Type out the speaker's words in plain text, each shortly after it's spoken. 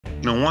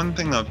One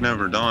thing I've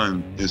never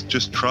done is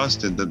just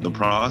trusted that the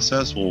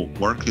process will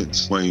work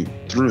its way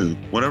through.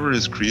 Whatever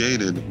is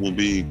created will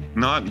be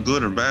not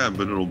good or bad,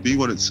 but it'll be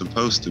what it's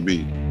supposed to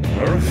be.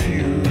 I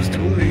refuse to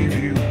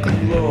believe you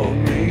could love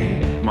me.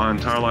 My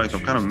entire life,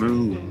 I've kind of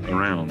moved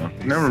around.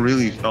 I've never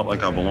really felt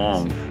like I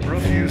belonged.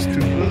 Refuse to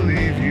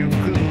believe you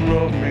could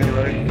love me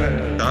like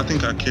that. I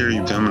think I carry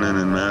feminine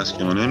and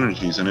masculine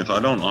energies, and if I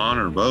don't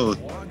honor both,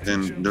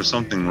 then there's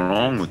something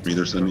wrong with me.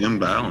 There's an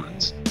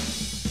imbalance.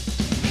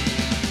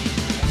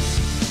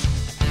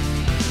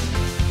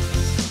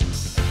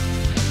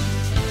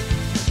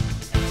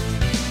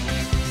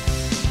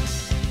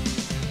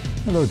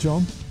 Hello,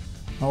 John.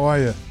 How are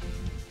you?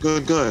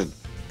 Good, good.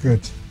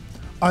 Good.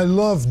 I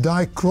love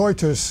Die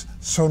Kreuter's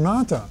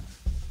Sonata.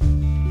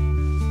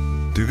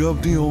 Dig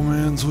up the old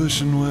man's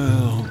wishing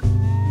well.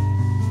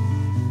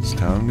 It's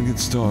time to get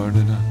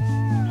started.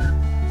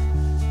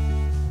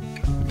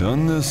 We've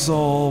done this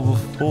all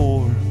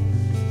before.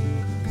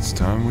 It's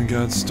time we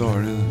got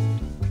started.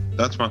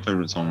 That's my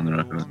favorite song on the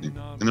record, I think.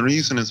 And the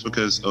reason is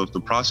because of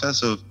the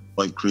process of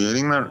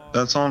creating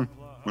that song.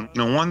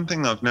 One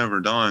thing I've never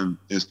done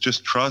is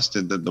just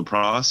trusted that the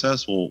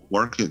process will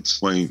work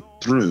its way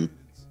through,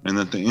 and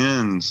that the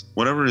ends,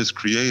 whatever is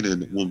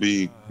created, will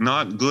be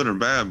not good or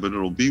bad, but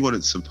it'll be what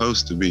it's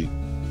supposed to be.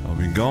 I'll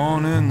be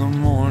gone in the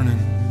morning.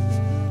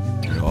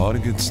 We ought to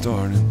get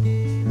started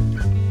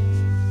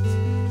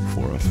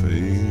before I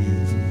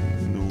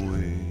fade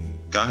away.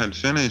 I had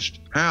finished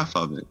half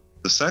of it.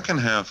 The second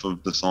half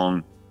of the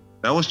song,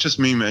 that was just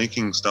me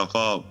making stuff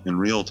up in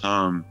real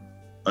time.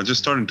 I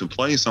just started to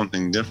play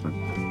something different.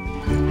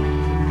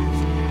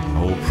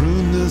 I will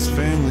prune this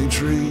family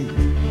tree,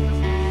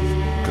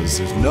 'cause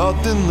there's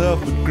nothing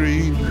left but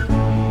greed,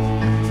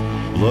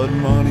 blood,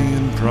 money,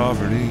 and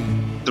property.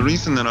 The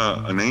reason that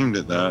I named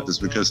it that is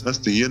because that's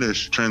the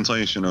Yiddish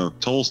translation of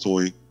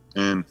Tolstoy,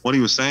 and what he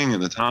was saying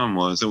at the time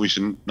was that we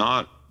should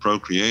not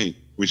procreate.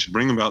 We should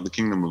bring about the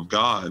kingdom of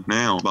God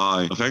now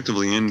by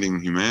effectively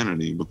ending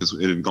humanity because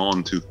it had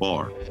gone too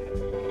far.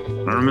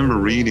 I remember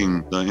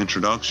reading the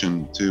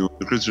introduction to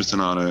the Kreutzer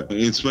Sonata.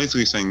 It's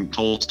basically saying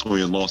Tolstoy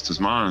had lost his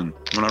mind.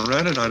 When I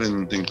read it, I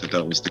didn't think that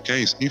that was the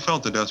case. He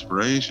felt the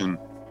desperation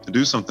to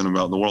do something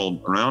about the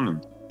world around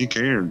him. He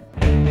cared.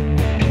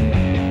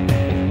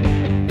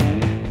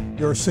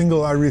 Your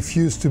single, I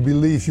Refuse to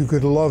Believe You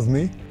Could Love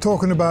Me,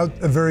 talking about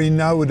a very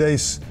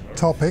nowadays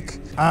topic,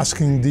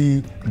 asking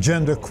the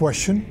gender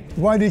question.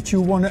 Why did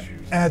you want to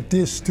add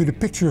this to the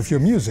picture of your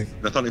music?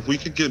 I thought if we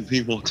could get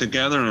people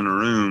together in a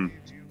room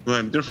who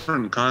had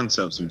different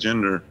concepts of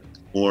gender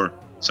or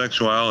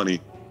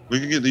sexuality, we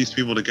could get these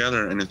people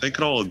together, and if they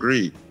could all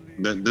agree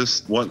that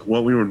this, what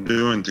we were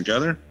doing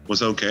together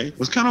was okay, it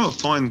was kind of a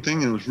fun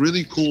thing. And it was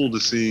really cool to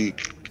see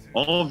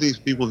all of these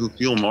people who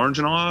feel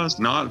marginalized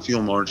not feel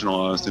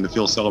marginalized and to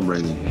feel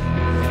celebrated.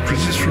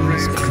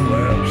 Trajectories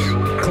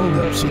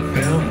collapse with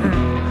them.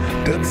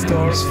 Dead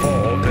stars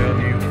fall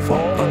down, you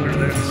fall under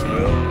their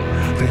spell.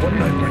 Then one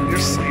night when you're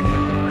sleeping,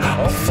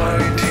 I'll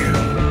find you.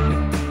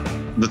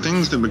 The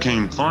things that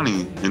became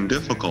funny and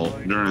difficult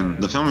during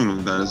the filming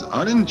of that is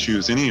I didn't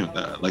choose any of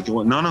that.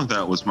 None of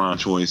that was my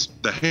choice.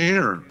 The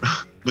hair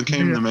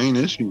became the main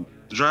issue.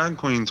 Drag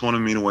queens wanted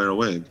me to wear a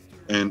wig,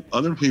 and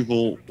other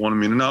people wanted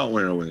me to not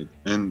wear a wig.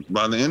 And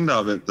by the end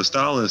of it, the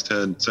stylist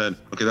had said,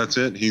 okay, that's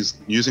it. He's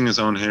using his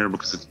own hair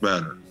because it's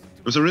better.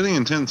 It was a really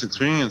intense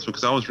experience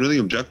because I was really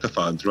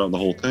objectified throughout the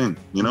whole thing,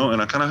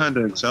 and I kind of had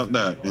to accept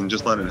that and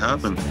just let it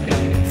happen.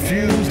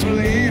 Refuse to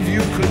believe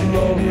you could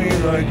love me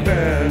like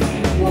that.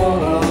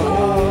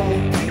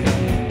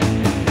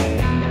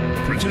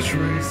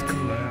 Trajectories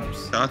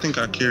collapse. I think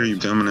I carry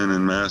feminine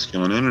and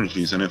masculine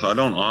energies, and if I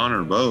don't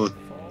honor both,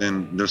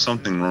 then there's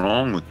something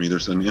wrong with me.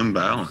 There's an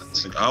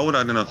imbalance. I would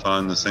identify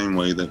in the same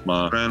way that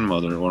my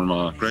grandmother or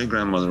my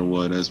great-grandmother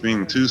would as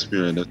being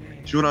two-spirited.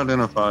 She would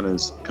identify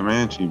as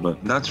Comanche,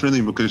 but that's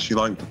really because she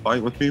liked to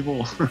fight with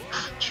people.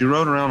 She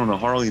rode around on a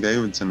Harley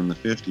Davidson in the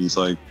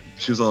 50s.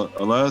 She was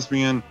a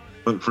lesbian,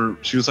 but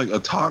she was like a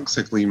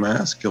toxically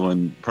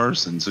masculine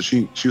person. So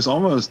she was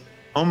almost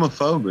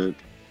homophobic.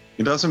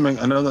 It doesn't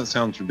make, I know that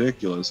sounds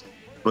ridiculous,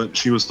 but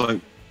she was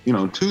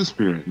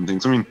two-spirit and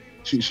things. I mean,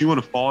 she would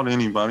have fought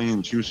anybody,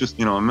 and she was just,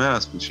 a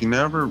mess, but she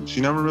never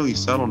really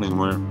settled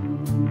anywhere.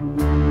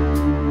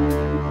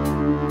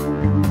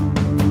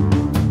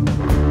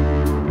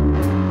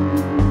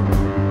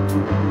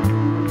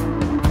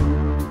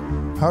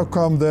 How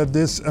come that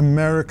this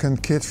American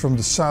kid from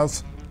the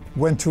South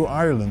went to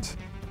Ireland?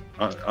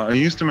 I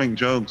used to make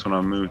jokes when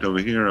I moved over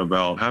here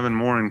about having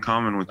more in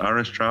common with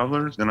Irish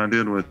travelers than I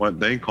did with what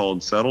they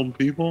called settled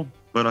people,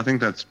 but I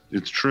think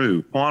it's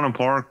true. Quanah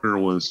Parker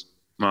was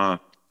my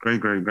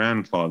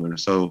great-great-grandfather,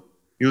 so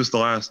he was the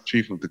last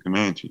chief of the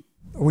Comanche.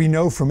 We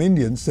know from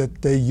Indians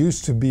that they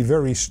used to be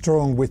very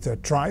strong with their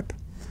tribe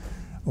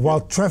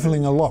while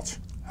traveling a lot.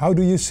 How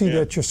do you see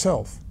that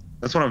yourself?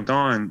 That's what I've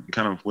done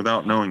kind of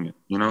without knowing it,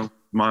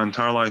 My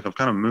entire life, I've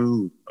kind of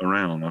moved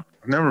around. I've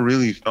never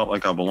really felt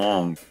like I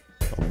belonged.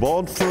 I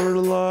bought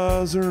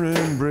fertilizer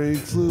and brake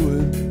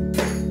fluid.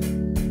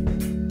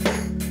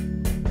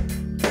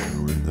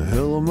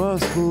 I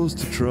supposed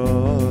to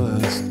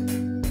trust?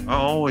 I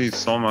always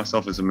saw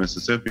myself as a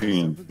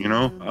Mississippian, you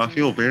know? I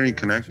feel very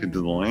connected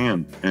to the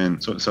land.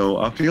 And so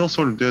I feel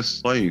sort of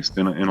displaced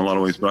in a lot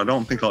of ways, but I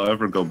don't think I'll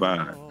ever go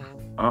back.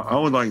 I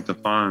would like to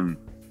find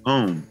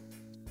home.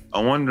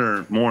 I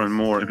wonder more and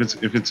more if it's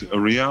a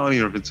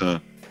reality or if it's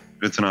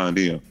an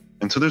idea.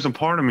 And so there's a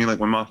part of me, like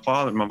when my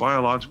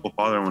biological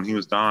father, when he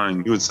was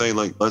dying, he would say,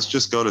 like, let's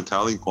just go to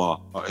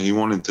Tahlequah. He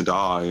wanted to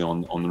die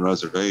on the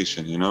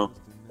reservation, you know?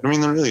 I mean,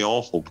 the really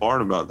awful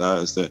part about that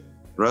is that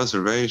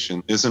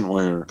reservation isn't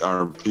where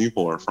our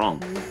people are from.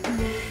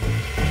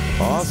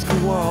 Oscar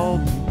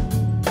Wilde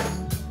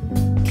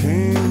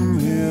came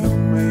here to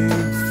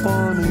make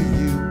fun of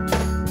you,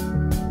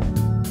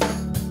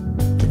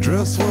 to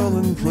dress well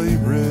and play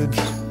bridge.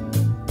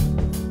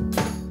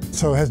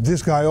 So has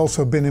this guy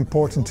also been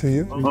important to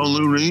you? Oh,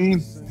 Lou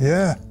Reed?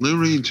 Yeah. Lou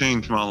Reed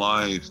changed my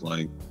life.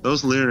 Like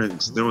those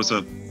lyrics, there was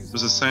a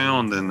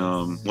sound in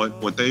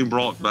what they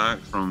brought back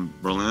from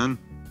Berlin.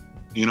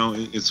 You know,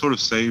 it sort of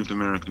saved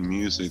American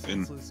music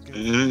and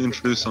it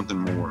introduced something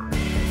more.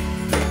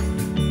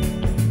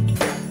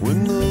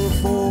 When the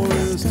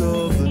forest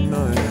of the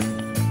night.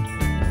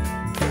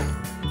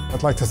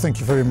 I'd like to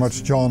thank you very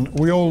much, John.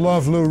 We all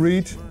love Lou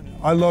Reed.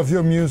 I love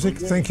your music.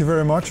 Thank you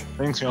very much.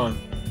 Thanks, Jan.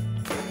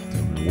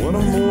 What a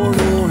morning.